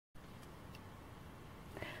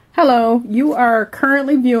Hello, you are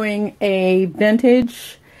currently viewing a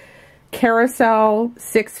vintage Carousel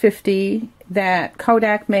 650 that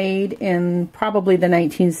Kodak made in probably the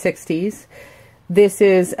 1960s. This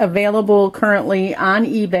is available currently on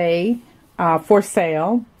eBay for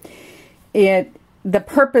sale. The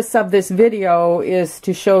purpose of this video is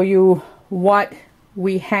to show you what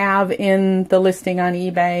we have in the listing on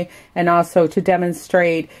eBay and also to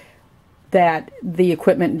demonstrate that the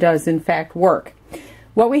equipment does in fact work.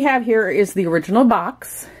 What we have here is the original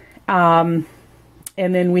box, and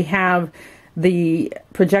then we have the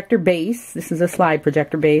projector base. This is a slide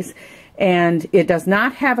projector base, and it does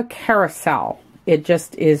not have a carousel. It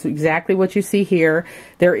just is exactly what you see here.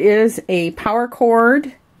 There is a power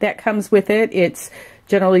cord that comes with it. It's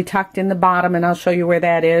generally tucked in the bottom, and I'll show you where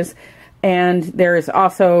that is. And there is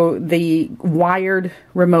also the wired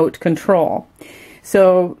remote control.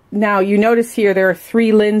 So now you notice here there are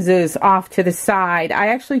 3 lenses off to the side. I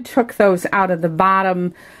actually took those out of the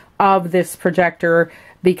bottom of this projector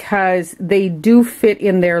because they do fit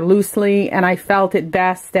in there loosely, and I felt it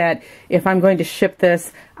best that if I'm going to ship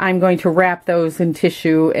this, I'm going to wrap those in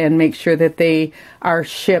tissue and make sure that they are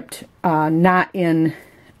shipped, not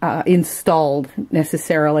installed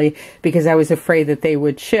necessarily, because I was afraid that they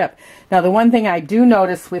would ship. Now the one thing I do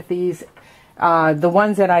notice with these, the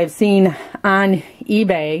ones that I've seen on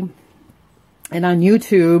eBay and on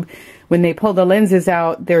YouTube, when they pull the lenses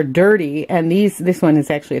out, they're dirty, and this one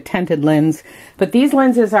is actually a tinted lens, but these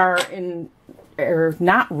lenses are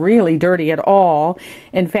not really dirty at all.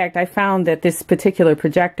 In fact, I found that this particular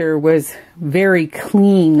projector was very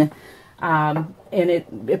clean, and it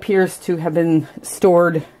appears to have been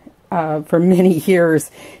stored for many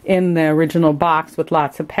years in the original box with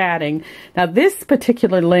lots of padding. Now this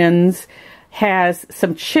particular lens has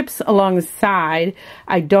some chips along the side.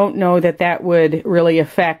 I don't know that that would really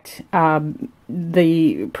affect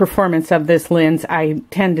the performance of this lens. I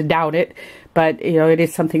tend to doubt it, but you know, it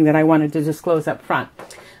is something that I wanted to disclose up front.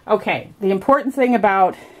 Okay, the important thing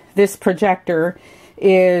about this projector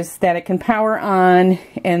is that it can power on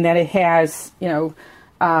and that it has, you know,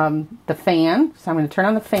 the fan. So I'm going to turn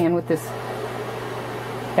on the fan with this.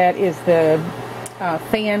 That is the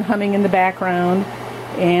fan humming in the background,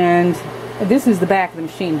 and this is the back of the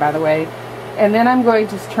machine, by the way. And then I'm going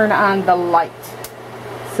to turn on the light.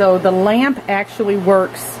 So the lamp actually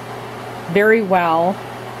works very well.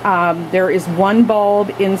 There is one bulb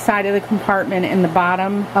inside of the compartment in the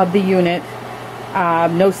bottom of the unit.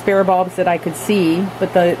 No spare bulbs that I could see,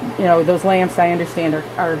 but those lamps, I understand,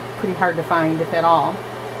 are pretty hard to find, if at all.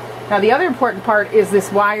 Now the other important part is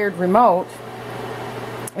this wired remote.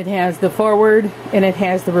 It has the forward and it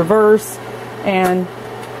has the reverse, and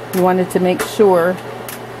you wanted to make sure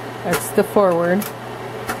that's the forward,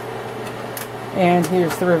 and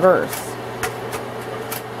here's the reverse.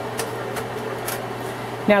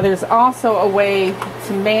 Now there's also a way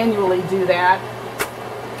to manually do that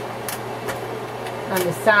on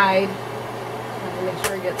the side. Let me make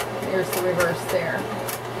sure there's the reverse there.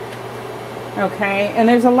 Okay, and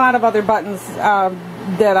there's a lot of other buttons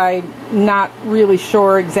that I'm not really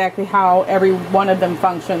sure exactly how every one of them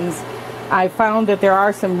functions. I found that there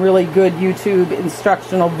are some really good YouTube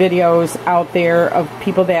instructional videos out there of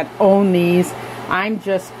people that own these. I'm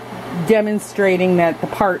just demonstrating that the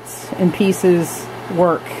parts and pieces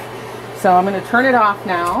work. So I'm going to turn it off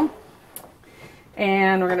now,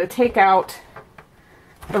 and we're going to take out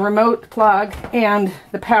the remote plug and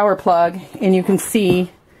the power plug, and you can see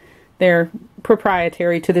they're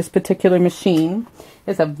proprietary to this particular machine.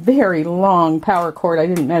 It's a very long power cord. I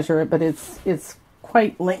didn't measure it, but it's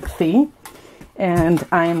quite lengthy. And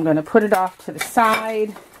I am going to put it off to the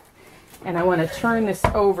side, and I want to turn this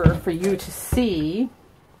over for you to see.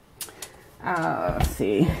 Let's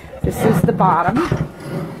see, this is the bottom,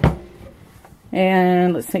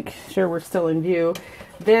 and let's make sure we're still in view.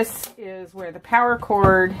 This is where the power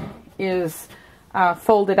cord is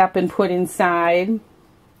folded up and put inside,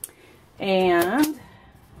 and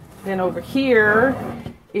then over here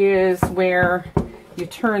is where you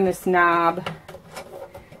turn this knob,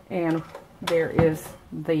 and there is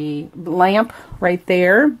the lamp right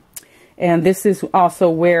there, and this is also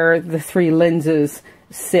where the 3 lenses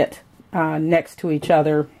sit next to each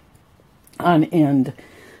other on end.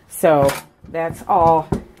 So that's all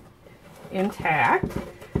intact.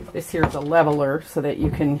 This here is a leveler so that you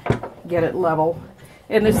can get it level,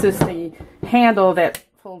 and this is the handle that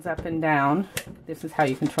folds up and down. This is how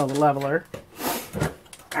you control the leveler.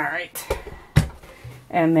 Alright,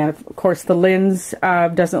 and then of course the lens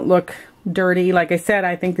doesn't look dirty. Like I said,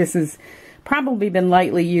 I think this has probably been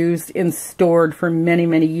lightly used and stored for many,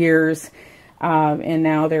 many years, and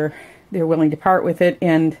now they're they're willing to part with it,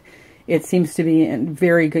 and it seems to be in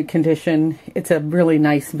very good condition. It's a really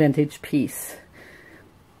nice vintage piece.